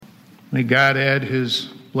May God add his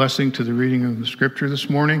blessing to the reading of the scripture this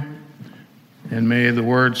morning, and may the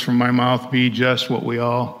words from my mouth be just what we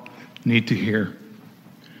all need to hear.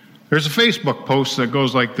 There's a Facebook post that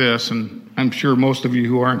goes like this, and I'm sure most of you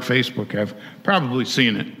who are on Facebook have probably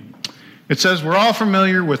seen it. It says, "We're all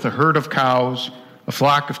familiar with a herd of cows, a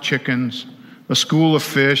flock of chickens, a school of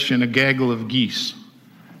fish, and a gaggle of geese.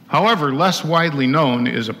 However, less widely known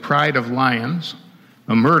is a pride of lions,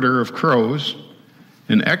 a murder of crows,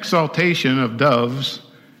 an exaltation of doves,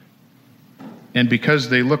 and because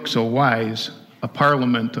they look so wise, a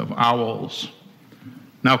parliament of owls.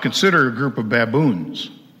 Now consider a group of baboons.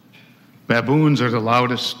 Baboons are the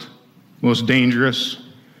loudest, most dangerous,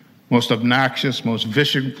 most obnoxious, most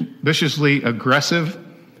viciously aggressive,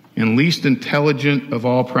 and least intelligent of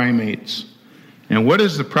all primates. And what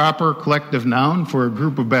is the proper collective noun for a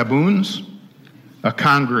group of baboons? A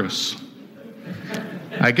congress."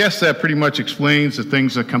 I guess that pretty much explains the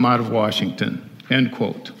things that come out of Washington. End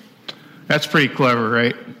quote. That's pretty clever,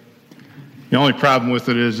 right? The only problem with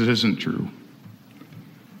it is it isn't true.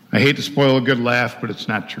 I hate to spoil a good laugh, but it's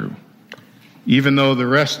not true. Even though the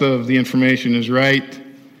rest of the information is right,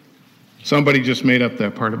 somebody just made up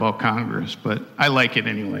that part about Congress, but I like it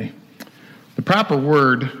anyway. The proper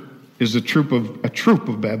word is a troop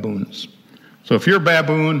of baboons. So if you're a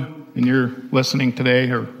baboon and you're listening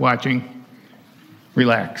today or watching,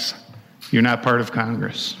 relax. You're not part of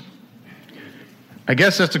Congress. I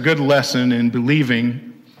guess that's a good lesson in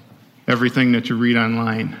believing everything that you read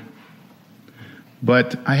online.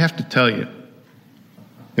 But I have to tell you,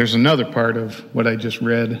 there's another part of what I just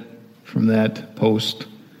read from that post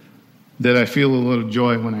that I feel a little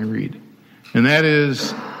joy when I read. And that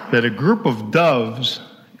is that a group of doves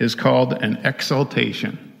is called an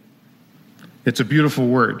exaltation. It's a beautiful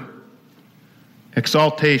word.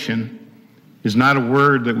 Exaltation is not a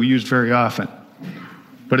word that we use very often,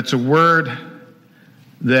 but it's a word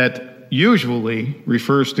that usually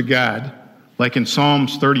refers to God. Like in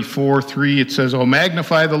Psalms 34:3, it says, "Oh,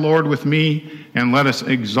 magnify the Lord with me, and let us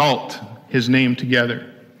exalt his name together."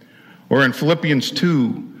 Or in Philippians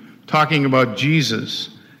 2, talking about Jesus,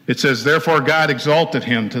 it says, "Therefore God exalted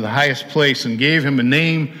him to the highest place and gave him a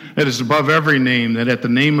name that is above every name, that at the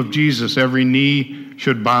name of Jesus every knee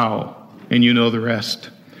should bow." And you know the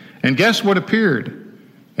rest. And guess what appeared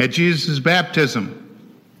at Jesus' baptism?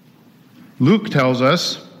 Luke tells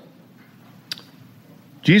us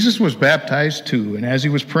Jesus was baptized too, and as he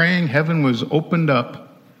was praying, heaven was opened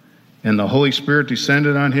up, and the Holy Spirit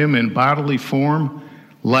descended on him in bodily form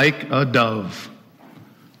like a dove.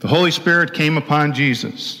 The Holy Spirit came upon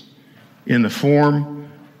Jesus in the form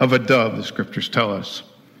of a dove, the scriptures tell us.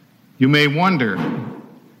 You may wonder,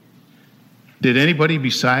 did anybody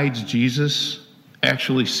besides Jesus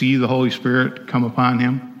actually see the Holy Spirit come upon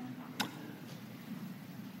him?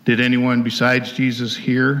 Did anyone besides Jesus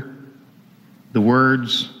hear the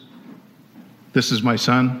words, "This is my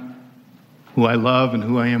son, who I love and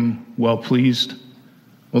who I am well pleased"?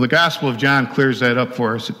 Well, the Gospel of John clears that up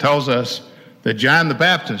for us. It tells us that John the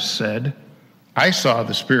Baptist said, "I saw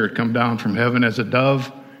the Spirit come down from heaven as a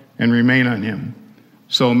dove and remain on him."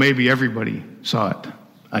 So maybe everybody saw it.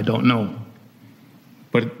 I don't know.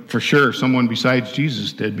 But for sure, someone besides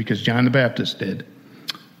Jesus did, because John the Baptist did.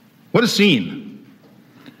 What a scene.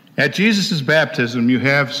 At Jesus' baptism, you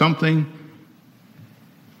have something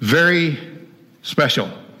very special.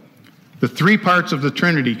 The three parts of the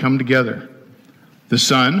Trinity come together. The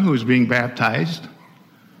Son, who is being baptized,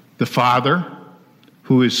 the Father,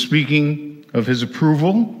 who is speaking of his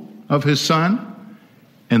approval of his Son,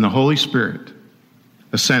 and the Holy Spirit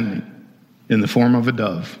ascending in the form of a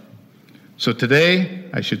dove. So today,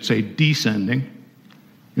 I should say descending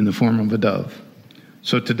in the form of a dove.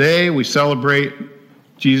 So today we celebrate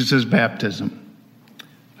Jesus' baptism.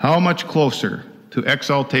 How much closer to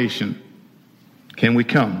exaltation can we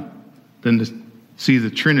come than to see the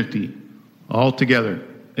Trinity all together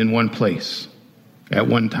in one place at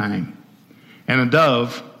one time? And a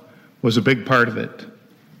dove was a big part of it.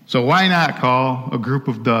 So why not call a group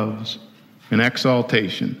of doves an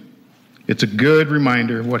exaltation? It's a good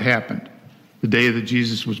reminder of what happened the day that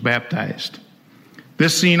Jesus was baptized.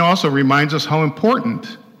 This scene also reminds us how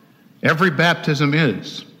important every baptism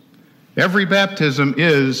is. Every baptism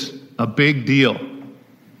is a big deal.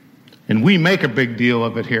 And we make a big deal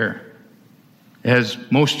of it here, as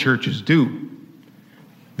most churches do.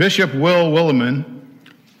 Bishop Will Willimon,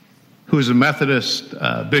 who is a Methodist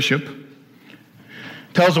bishop,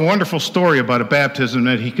 tells a wonderful story about a baptism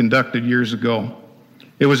that he conducted years ago.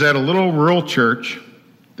 It was at a little rural church.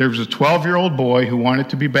 There was a 12-year-old boy who wanted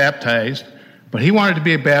to be baptized, but he wanted to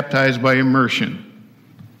be baptized by immersion.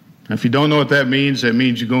 Now, if you don't know what that means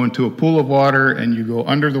you go into a pool of water and you go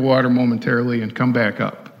under the water momentarily and come back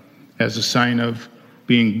up as a sign of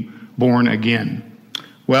being born again.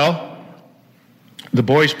 Well, the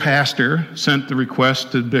boy's pastor sent the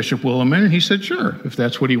request to Bishop Williman, and he said, sure, if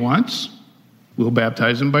that's what he wants, we'll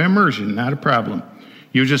baptize him by immersion, not a problem.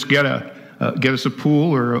 You just get us a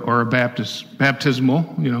pool or a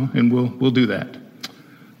baptismal, and we'll do that.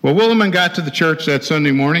 Well, Williman got to the church that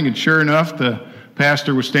Sunday morning, and sure enough, the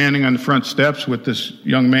pastor was standing on the front steps with this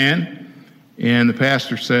young man, and the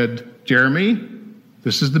pastor said, Jeremy,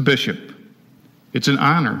 this is the bishop. It's an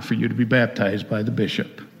honor for you to be baptized by the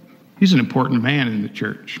bishop. He's an important man in the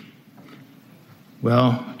church.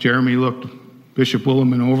 Well, Jeremy looked Bishop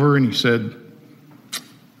Williman over and he said,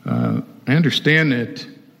 I understand that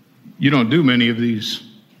you don't do many of these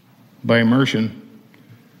by immersion.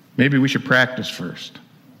 Maybe we should practice first.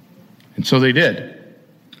 And so they did.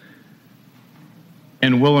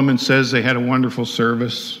 And Williman says they had a wonderful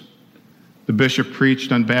service. The bishop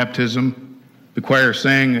preached on baptism. The choir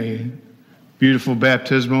sang a beautiful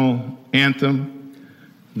baptismal anthem.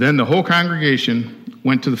 Then the whole congregation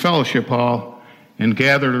went to the fellowship hall and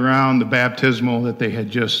gathered around the baptismal that they had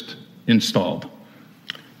just installed.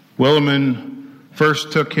 Williman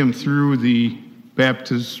first took him through the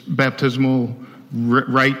baptismal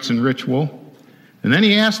rites and ritual, and then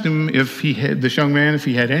he asked him this young man, if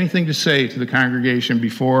he had anything to say to the congregation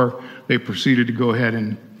before they proceeded to go ahead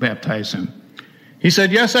and baptize him. He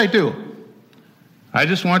said, yes, I do. I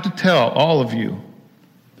just want to tell all of you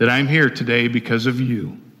that I'm here today because of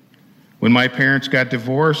you. When my parents got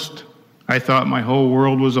divorced, I thought my whole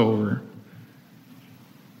world was over.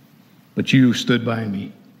 But you stood by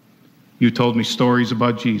me. You told me stories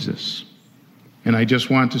about Jesus. And I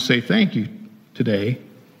just want to say thank you today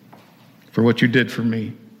for what you did for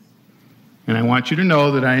me. And I want you to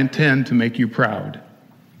know that I intend to make you proud.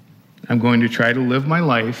 I'm going to try to live my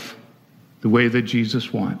life the way that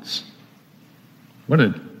Jesus wants. What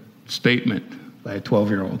a statement by a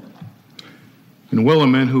 12-year-old. And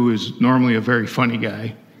Williman, who is normally a very funny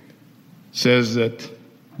guy, says that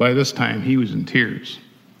by this time he was in tears,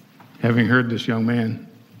 having heard this young man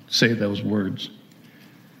say those words.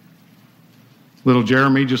 Little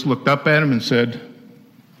Jeremy just looked up at him and said,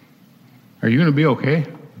 are you going to be okay?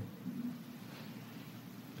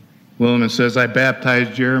 Williman says, I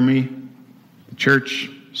baptized Jeremy. The church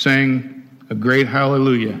sang a great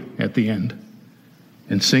hallelujah at the end.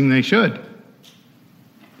 And sing they should.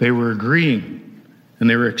 They were agreeing and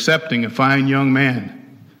they were accepting a fine young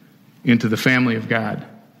man into the family of God.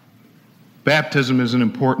 Baptism is an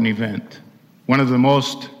important event. One of the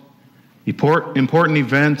most important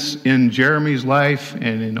events in Jeremy's life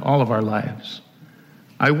and in all of our lives.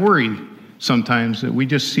 I worry sometimes that we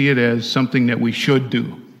just see it as something that we should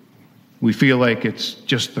do. We feel like it's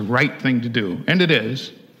just the right thing to do, and it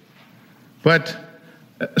is. But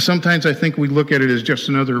sometimes I think we look at it as just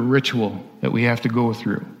another ritual that we have to go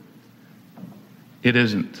through. It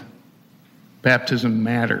isn't. Baptism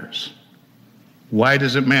matters. Why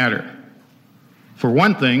does it matter? For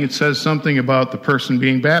one thing, it says something about the person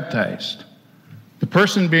being baptized. The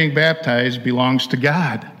person being baptized belongs to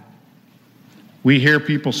God. We hear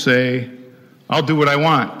people say, I'll do what I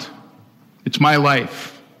want. It's my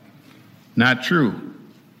life. Not true.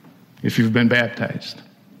 If you've been baptized,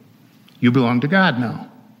 you belong to God now.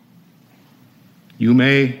 You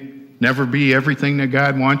may never be everything that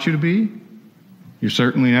God wants you to be. You're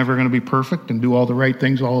certainly never going to be perfect and do all the right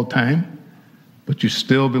things all the time, but you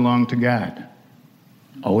still belong to God.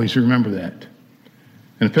 Always remember that.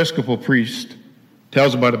 An Episcopal priest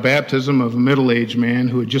tells about a baptism of a middle-aged man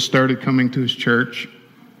who had just started coming to his church,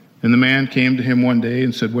 and the man came to him one day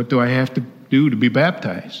and said, what do I have to do to be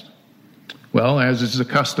baptized? Well, as is the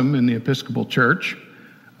custom in the Episcopal Church,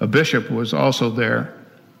 a bishop was also there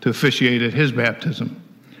to officiate at his baptism.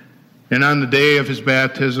 And on the day of his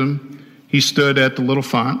baptism, he stood at the little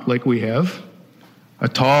font like we have, a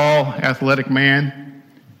tall, athletic man.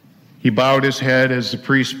 He bowed his head as the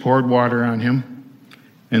priest poured water on him,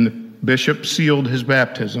 and the bishop sealed his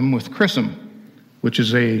baptism with chrism, which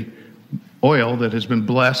is a oil that has been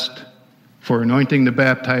blessed for anointing the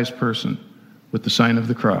baptized person with the sign of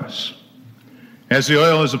the cross. As the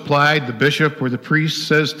oil is applied, the bishop or the priest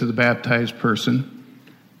says to the baptized person,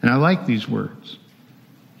 and I like these words,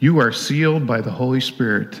 you are sealed by the Holy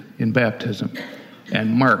Spirit in baptism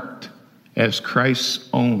and marked as Christ's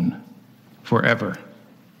own forever.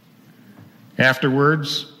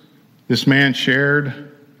 Afterwards, this man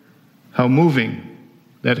shared how moving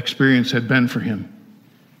that experience had been for him.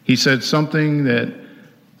 He said something that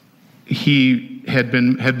he had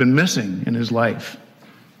been missing in his life.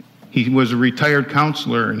 He was a retired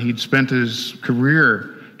counselor, and he'd spent his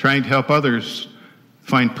career trying to help others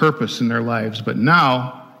find purpose in their lives. But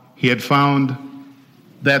now he had found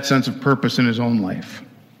that sense of purpose in his own life,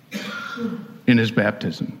 in his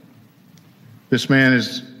baptism. This man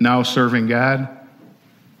is now serving God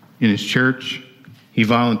in his church. He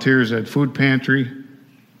volunteers at food pantry,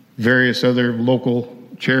 various other local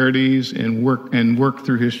charities, and work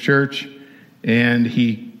through his church. And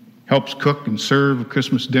he helps cook and serve a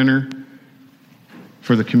Christmas dinner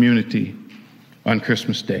for the community on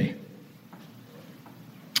Christmas Day.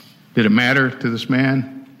 Did it matter to this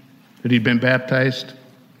man that he'd been baptized?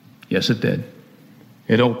 Yes, it did.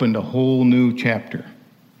 It opened a whole new chapter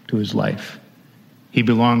to his life. He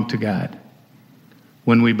belonged to God.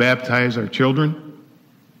 When we baptize our children,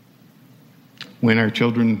 when our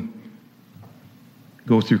children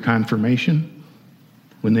go through confirmation,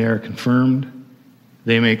 when they are confirmed,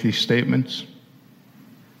 they make these statements.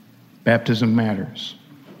 Baptism matters.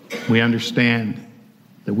 We understand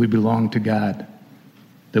that we belong to God,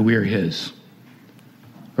 that we are His.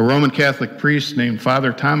 A Roman Catholic priest named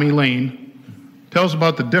Father Tommy Lane tells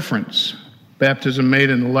about the difference baptism made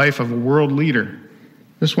in the life of a world leader.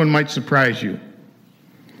 This one might surprise you.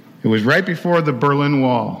 It was right before the Berlin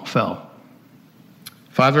Wall fell.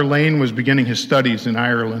 Father Lane was beginning his studies in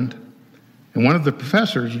Ireland, and one of the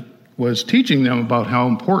professors was teaching them about how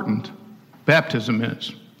important baptism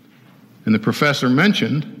is. And the professor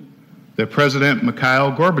mentioned that President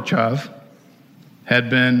Mikhail Gorbachev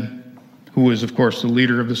who was, of course, the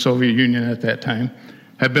leader of the Soviet Union at that time,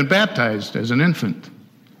 had been baptized as an infant.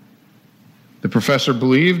 The professor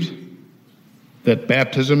believed that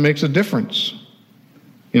baptism makes a difference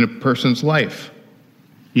in a person's life,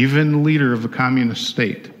 even the leader of a communist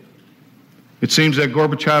state. It seems that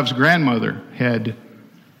Gorbachev's grandmother had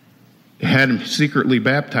him secretly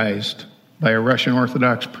baptized by a Russian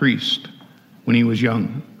Orthodox priest when he was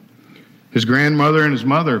young. His grandmother and his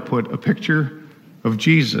mother put a picture of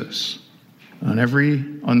Jesus on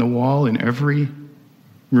the wall in every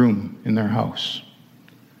room in their house.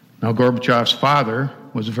 Now, Gorbachev's father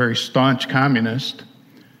was a very staunch communist,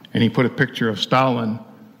 and he put a picture of Stalin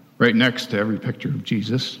right next to every picture of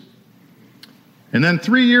Jesus. And then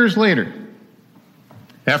 3 years later,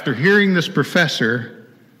 after hearing this professor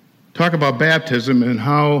talk about baptism and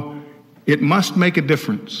how it must make a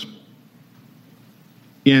difference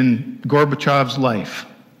in Gorbachev's life,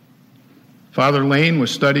 Father Lane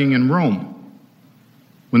was studying in Rome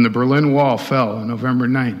when the Berlin Wall fell on November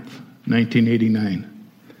 9th, 1989.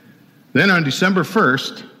 Then on December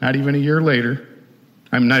 1st, not even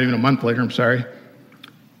a month later,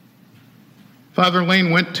 Father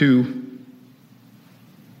Lane went to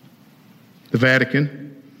the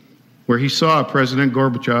Vatican, where he saw President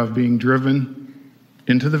Gorbachev being driven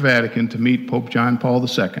into the Vatican to meet Pope John Paul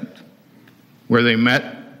II, where they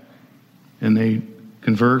met and they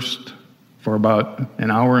conversed for about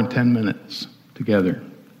an hour and 10 minutes together.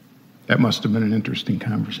 That must have been an interesting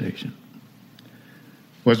conversation.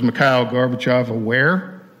 Was Mikhail Gorbachev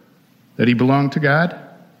aware that he belonged to God?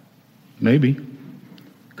 Maybe.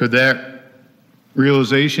 Could that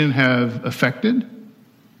realization have affected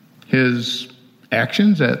his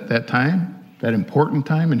actions at that time, that important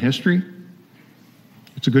time in history?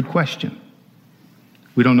 It's a good question.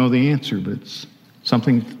 We don't know the answer, but it's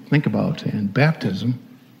something to think about, and baptism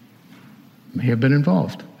may have been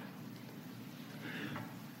involved.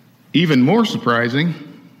 Even more surprising,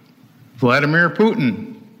 Vladimir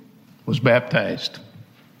Putin was baptized.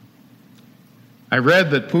 I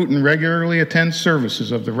read that Putin regularly attends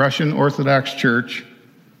services of the Russian Orthodox Church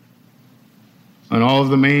on all of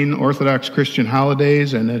the main Orthodox Christian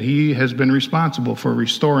holidays, and that he has been responsible for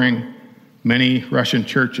restoring many Russian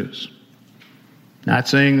churches. Not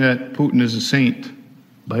saying that Putin is a saint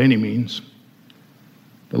by any means,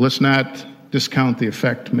 but let's not discount the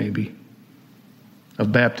effect, maybe,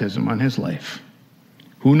 of baptism on his life.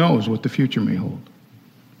 Who knows what the future may hold?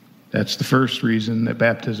 That's the first reason that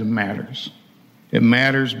baptism matters. It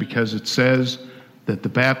matters because it says that the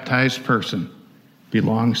baptized person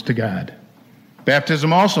belongs to God.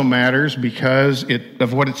 Baptism also matters because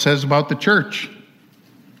of what it says about the church.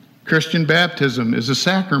 Christian baptism is a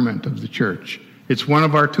sacrament of the church. It's one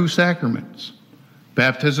of our two sacraments,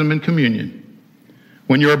 baptism and communion.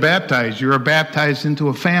 When you are baptized into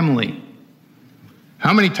a family.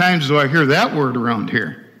 How many times do I hear that word around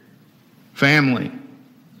here? Family.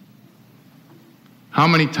 How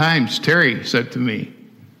many times Terry said to me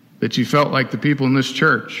that she felt like the people in this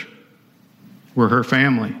church were her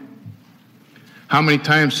family? How many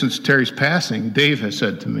times since Terry's passing, Dave has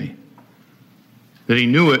said to me that he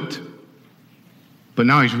knew it but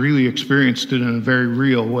now he's really experienced it in a very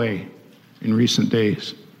real way in recent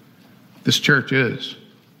days. This church is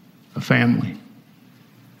a family.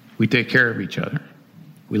 We take care of each other.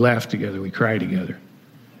 We laugh together. We cry together.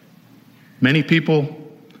 Many people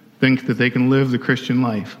think that they can live the Christian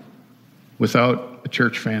life without a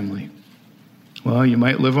church family. Well, you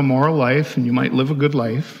might live a moral life and you might live a good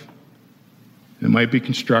life. It might be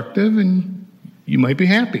constructive and you might be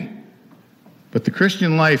happy. But the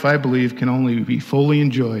Christian life, I believe, can only be fully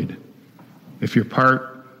enjoyed if you're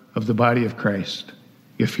part of the body of Christ,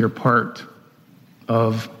 if you're part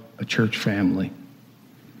of a church family.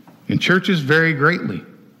 And churches vary greatly,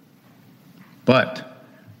 but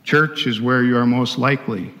church is where you are most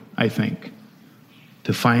likely, I think,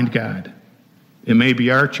 to find God. It may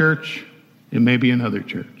be our church, it may be another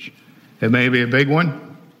church. It may be a big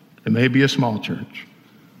one, it may be a small church.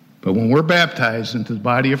 But when we're baptized into the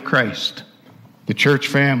body of Christ, the church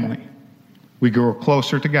family, we grow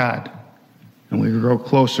closer to God and we grow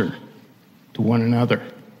closer to one another.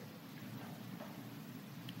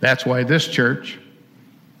 That's why this church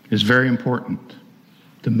is very important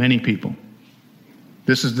to many people.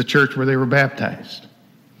 This is the church where they were baptized,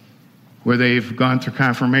 where they've gone through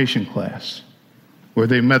confirmation class, where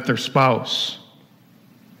they met their spouse,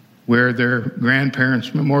 where their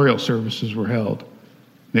grandparents' memorial services were held,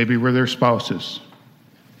 maybe where their spouses,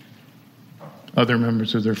 other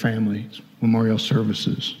members of their families' memorial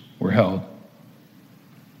services were held.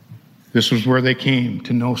 This was where they came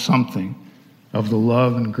to know something of the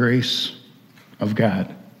love and grace of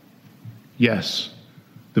God. Yes,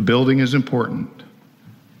 the building is important.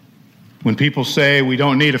 When people say we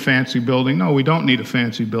don't need a fancy building, no, we don't need a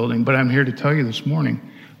fancy building, but I'm here to tell you this morning,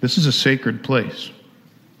 this is a sacred place.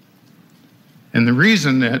 And the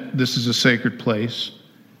reason that this is a sacred place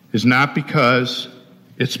is not because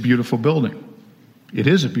it's a beautiful building. It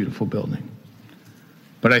is a beautiful building.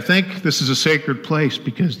 But I think this is a sacred place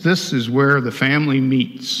because this is where the family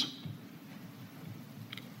meets.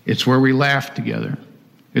 It's where we laugh together.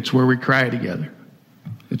 It's where we cry together.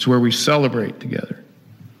 It's where we celebrate together.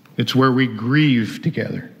 It's where we grieve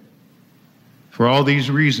together. For all these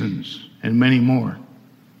reasons and many more,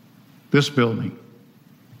 this building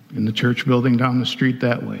and the church building down the street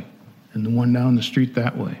that way and the one down the street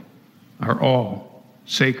that way are all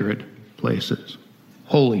sacred places,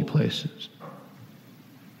 holy places.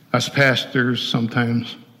 Us pastors,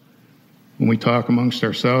 sometimes when we talk amongst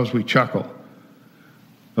ourselves, we chuckle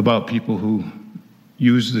about people who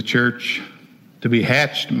use the church to be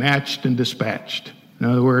hatched, matched, and dispatched. In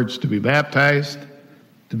other words, to be baptized,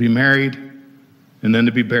 to be married, and then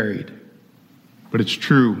to be buried. But it's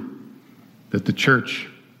true that the church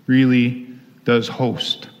really does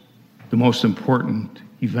host the most important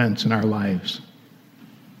events in our lives.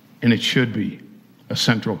 And it should be a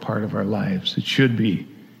central part of our lives. It should be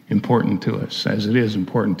important to us, as it is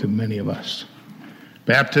important to many of us.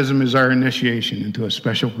 Baptism is our initiation into a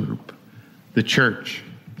special group, the church,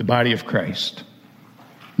 the body of Christ.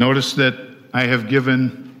 Notice that I have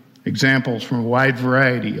given examples from a wide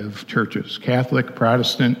variety of churches: Catholic,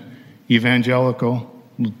 Protestant, evangelical,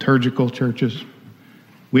 liturgical churches.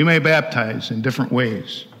 We may baptize in different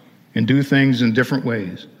ways and do things in different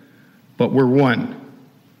ways, but we're one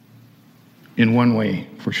in one way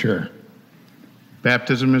for sure.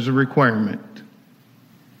 Baptism is a requirement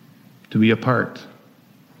to be a part,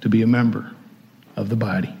 to be a member of the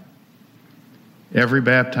body. Every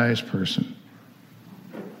baptized person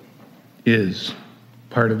is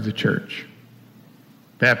part of the church.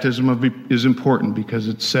 Baptism is important because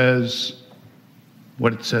it says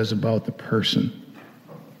what it says about the person,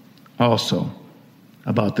 also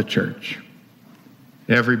about the church.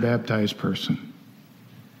 Every baptized person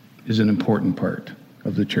is an important part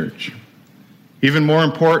of the church. Even more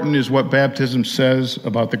important is what baptism says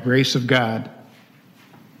about the grace of God.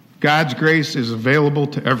 God's grace is available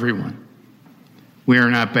to everyone. We are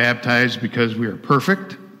not baptized because we are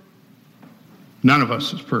perfect. None of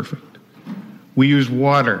us is perfect. We use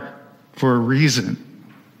water for a reason.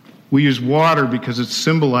 We use water because it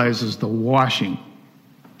symbolizes the washing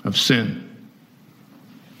of sin.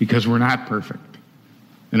 Because we're not perfect,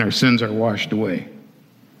 and our sins are washed away.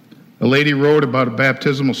 A lady wrote about a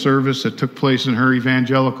baptismal service that took place in her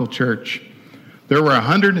evangelical church. There were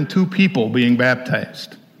 102 people being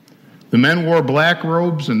baptized. The men wore black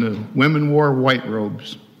robes and the women wore white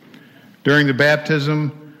robes. During the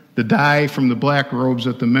baptism, the dye from the black robes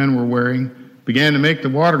that the men were wearing began to make the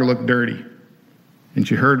water look dirty. And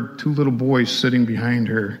she heard two little boys sitting behind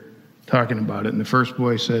her talking about it. And the first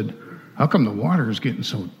boy said, "How come the water is getting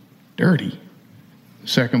so dirty?" The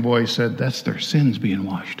second boy said, "That's their sins being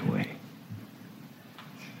washed away."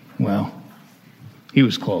 Well, He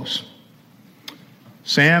was close.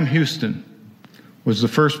 Sam Houston was the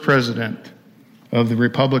first president of the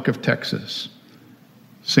Republic of Texas.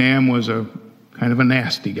 Sam was a kind of a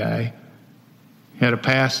nasty guy. He had a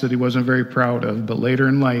past that he wasn't very proud of, but later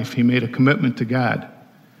in life he made a commitment to God,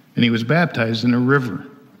 and he was baptized in a river.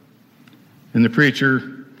 And the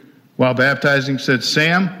preacher, while baptizing, said,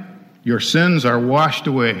 "Sam, your sins are washed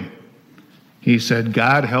away." He said,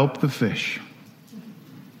 "God help the fish."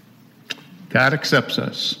 God accepts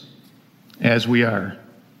us as we are.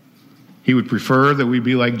 He would prefer that we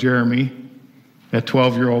be like Jeremy, that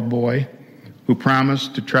 12-year-old boy who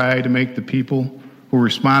promised to try to make the people who were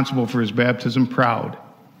responsible for his baptism proud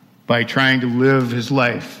by trying to live his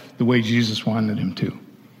life the way Jesus wanted him to.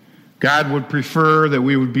 God would prefer that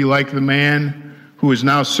we would be like the man who is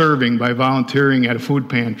now serving by volunteering at a food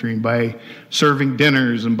pantry, by serving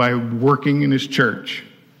dinners, and by working in his church.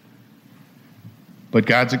 But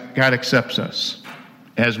God accepts us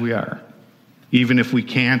as we are, even if we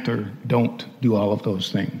can't or don't do all of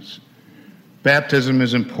those things. Baptism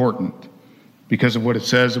is important because of what it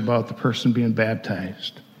says about the person being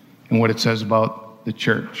baptized and what it says about the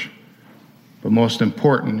church. But most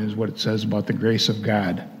important is what it says about the grace of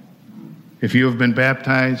God. If you have been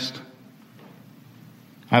baptized,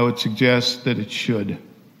 I would suggest that it should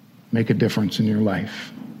make a difference in your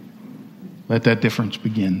life. Let that difference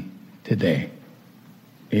begin today.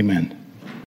 Amen.